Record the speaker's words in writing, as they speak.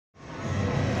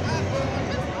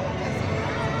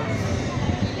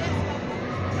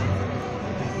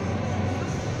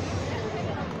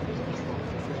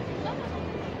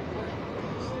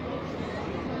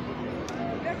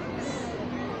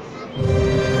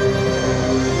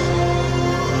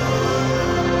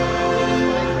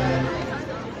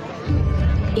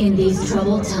In these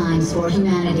troubled times for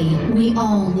humanity, we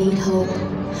all need hope.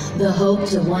 The hope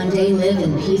to one day live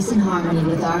in peace and harmony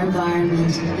with our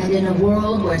environment, and in a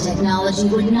world where technology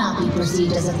would not be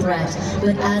perceived as a threat,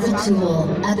 but as a tool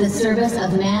at the service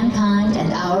of mankind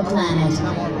and our planet.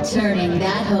 Turning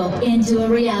that hope into a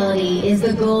reality is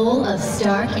the goal of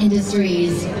Stark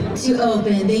Industries. To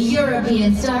open the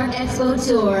European Stark Expo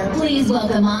Tour, please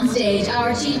welcome on stage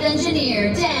our Chief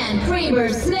Engineer, Dan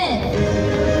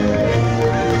Preber-Smith.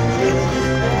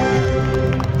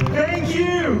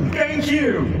 Thank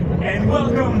you, and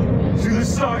welcome to the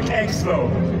Stark Expo.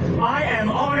 I am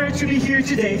honored to be here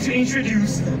today to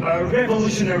introduce a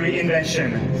revolutionary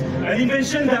invention. An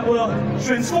invention that will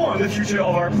transform the future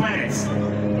of our planet.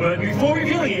 But before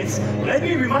revealing it, let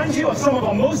me remind you of some of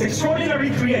our most extraordinary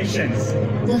creations.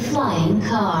 The flying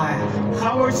car.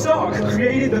 Howard Stark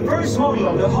created the first model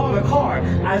of the hover car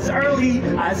as early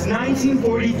as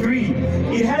 1943.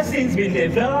 It has since been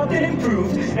developed and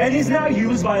improved and is now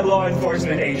used by law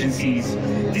enforcement agencies.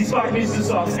 Despite Mr.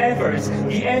 Stark's efforts,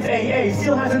 the FAA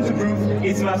still hasn't approved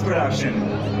its mass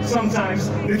production. Sometimes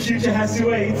the future has to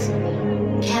wait.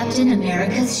 Captain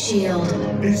America's shield.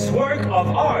 This work of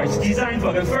art, designed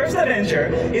for the first Avenger,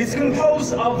 is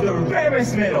composed of the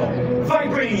rarest metal,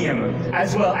 vibranium,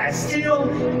 as well as steel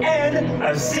and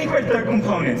a secret third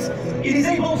component. It is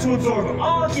able to absorb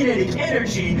all kinetic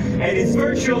energy and is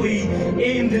virtually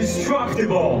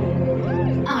indestructible.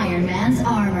 Iron Man's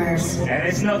armors. And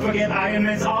let's not forget Iron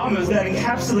Man's armors that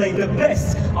encapsulate the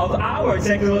best of our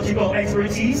technological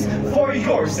expertise for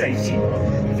your safety.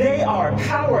 They are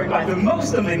powered by the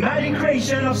most emblematic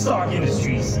creation of Stark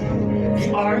Industries,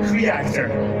 the arc reactor.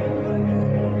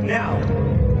 Now,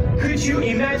 could you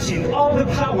imagine all the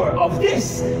power of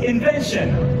this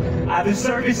invention at the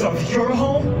service of your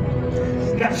home?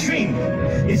 That dream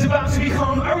is about to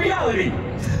become a reality.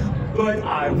 But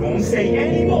I won't say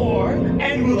any more,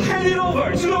 and we'll hand it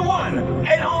over to the one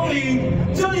and only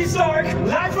Tony Stark,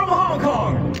 live from Hong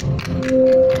Kong.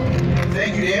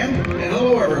 Thank you, Dan, and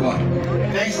hello, everyone.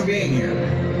 Thanks for being here.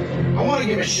 I want to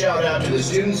give a shout out to the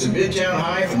students of Midtown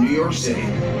High from New York City,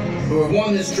 who have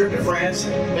won this trip to France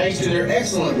thanks to their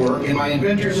excellent work in my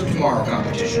Inventors of Tomorrow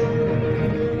competition.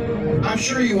 I'm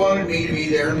sure you wanted me to be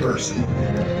there in person.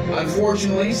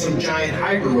 Unfortunately, some giant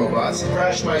hydro robots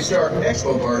crashed my Stark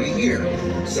Expo party here,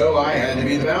 so I had to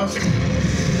be the bouncer.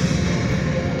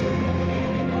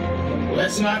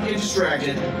 Let's not get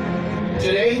distracted.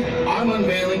 Today, I'm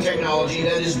unveiling technology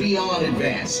that is beyond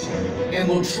advanced and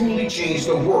will truly change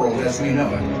the world as we know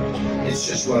it. It's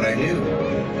just what I do.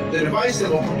 The device that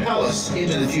will propel us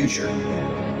into the future.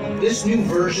 This new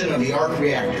version of the arc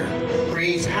reactor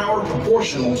creates power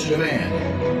proportional to demand.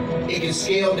 It can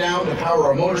scale down to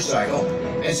power a motorcycle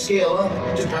and scale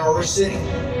up to power a city.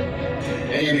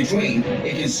 And in between,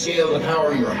 it can scale to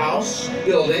power your house,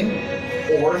 building,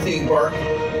 or theme park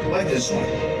like this one.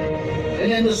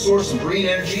 An endless source of green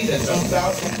energy that dumps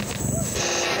out.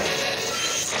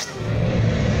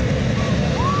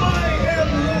 I am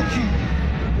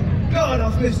Loki, god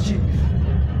of mischief.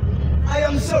 I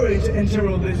am sorry to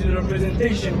interrupt this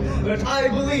representation, but I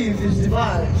believe this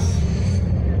device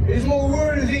is more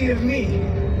worthy of me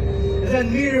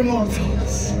than mere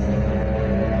mortals.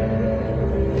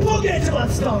 Forget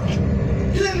about Stark.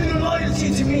 Claim your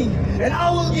loyalty to me, and I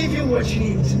will give you what you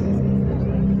need.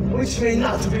 Which may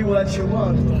not be what you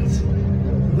want, but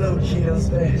Loki knows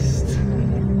best.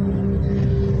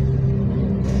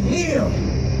 Kneel!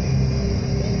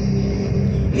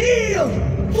 Kneel!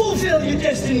 Fulfill your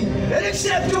destiny and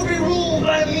accept to be ruled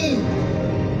by me!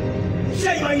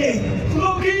 Say my name!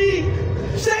 Loki!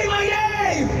 Say my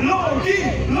name! Loki!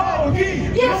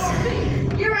 Loki!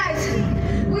 Yes! You're right!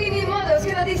 We new models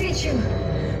cannot defeat you.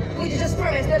 Would you just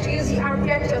promise not to use the arc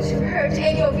reactor to hurt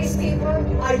any of these people?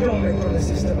 I don't make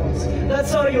promises to us.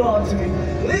 That's all you are to me.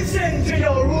 Listen to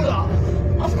your ruler!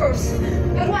 Of course.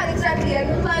 But what exactly are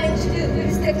you planning to do with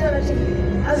this technology?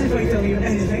 As if I tell you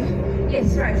anything.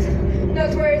 Yes, right.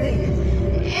 Not worthy.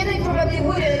 And I probably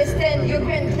wouldn't understand your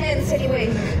grand plans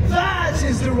anyway. That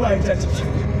is the right attitude.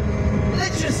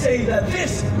 Let's just say that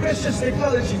this precious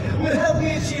technology will help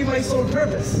me achieve my sole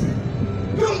purpose.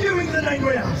 Conquering the 9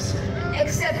 realms.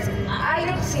 Except, I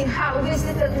don't see how this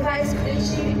little device could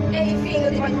achieve anything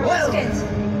that my Well, can't.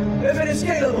 if it is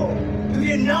scalable to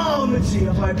the enormity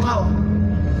of my power,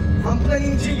 I'm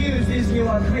planning to use this new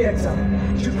arc reactor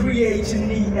to create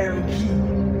an EMP.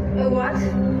 A what?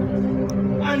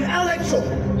 An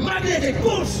electromagnetic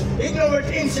pulse ignorant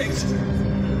insect.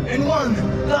 And one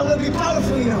that will be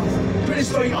powerful enough to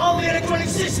destroy all the electronic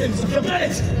systems of your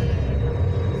planet.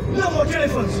 No more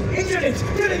telephones, internet,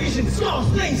 television, stars,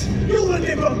 planes. You will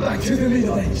be brought back to the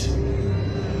Middle Age.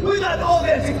 Without all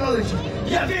their technology,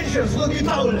 the Avengers will be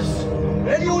powerless.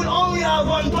 And you will only have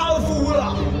one powerful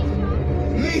ruler.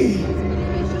 Me.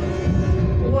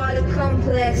 What a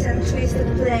complex and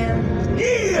twisted plan.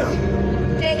 Yeah!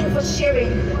 Thank you for sharing.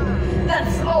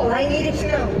 That's all I needed to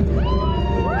know.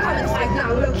 Come and fight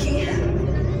now, Loki.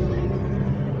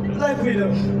 Black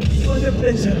Widow, it was a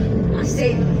pleasure. I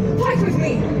say, fight with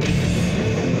me.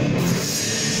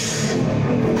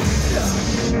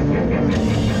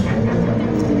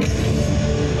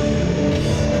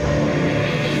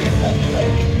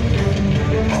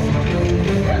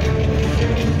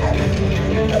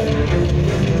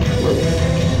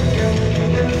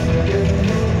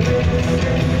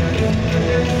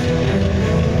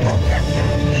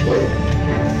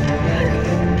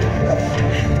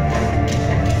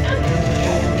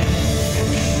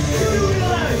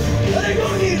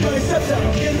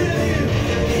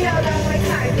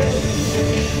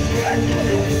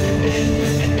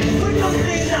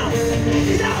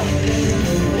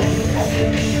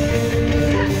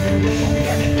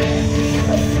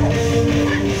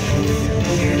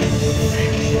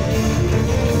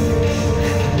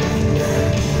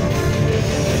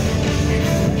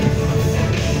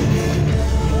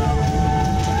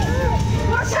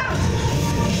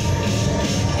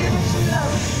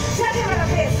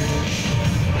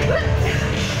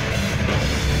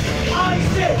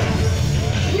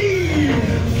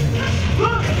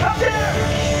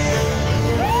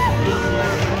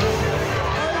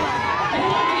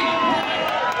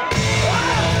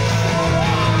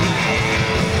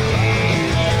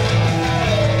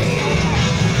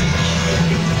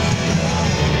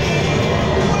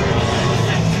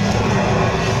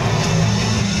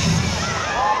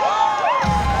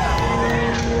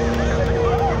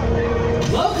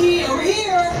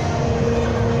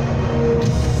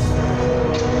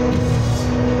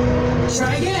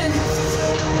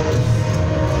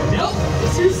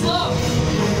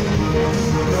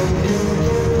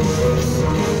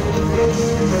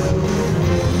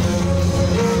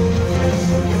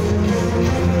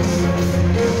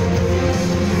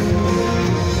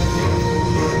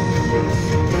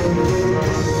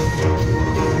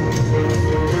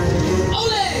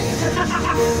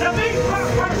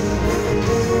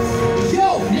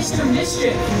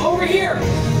 Over here!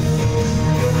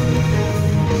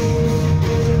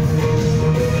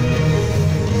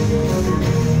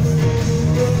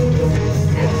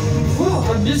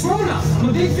 Whoa, Miss Rona, I'm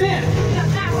a big fan.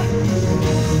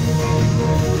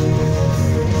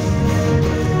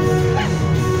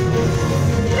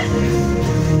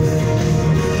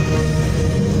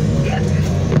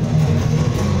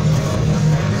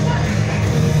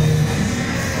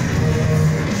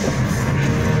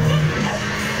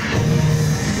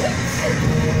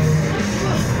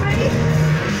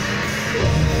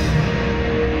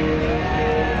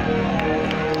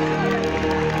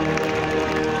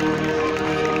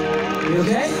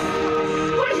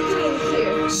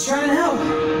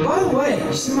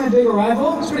 You see my big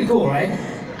arrival? It's pretty cool, right?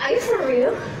 Are you for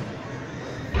real?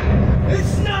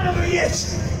 It's not over yet!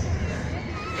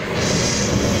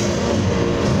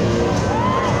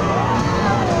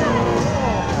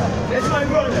 That's my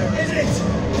brother, isn't it?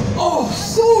 Oh,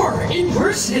 Thor! In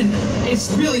person! It's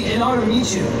really an honor to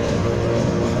meet you.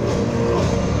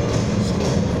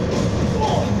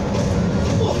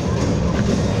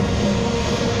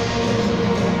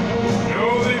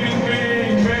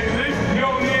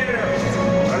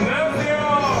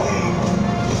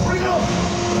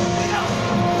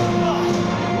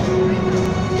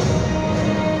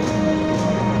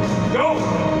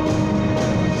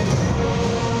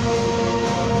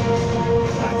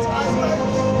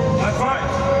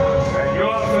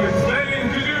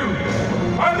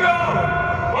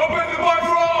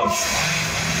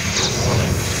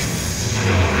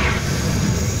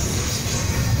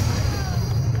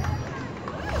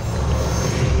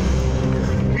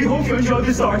 We hope you enjoyed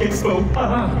this Dark Expo.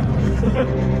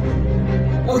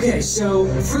 Okay, so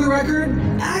for the record,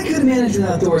 I could manage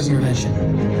without Thor's intervention.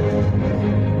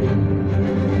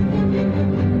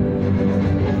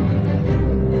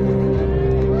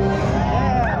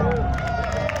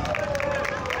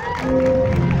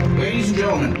 Ladies and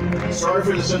gentlemen, sorry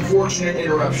for this unfortunate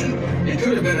interruption. It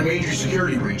could have been a major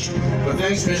security breach, but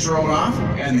thanks to Mr. Romanov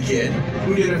and the kid,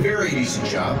 who did a very decent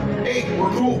job. Hey, we're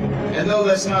cool. And though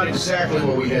that's not exactly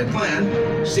what we had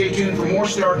planned, stay tuned for more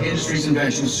Stark Industries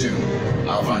inventions soon.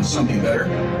 I'll find something better.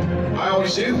 I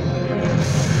always do.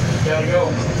 Gotta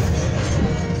go.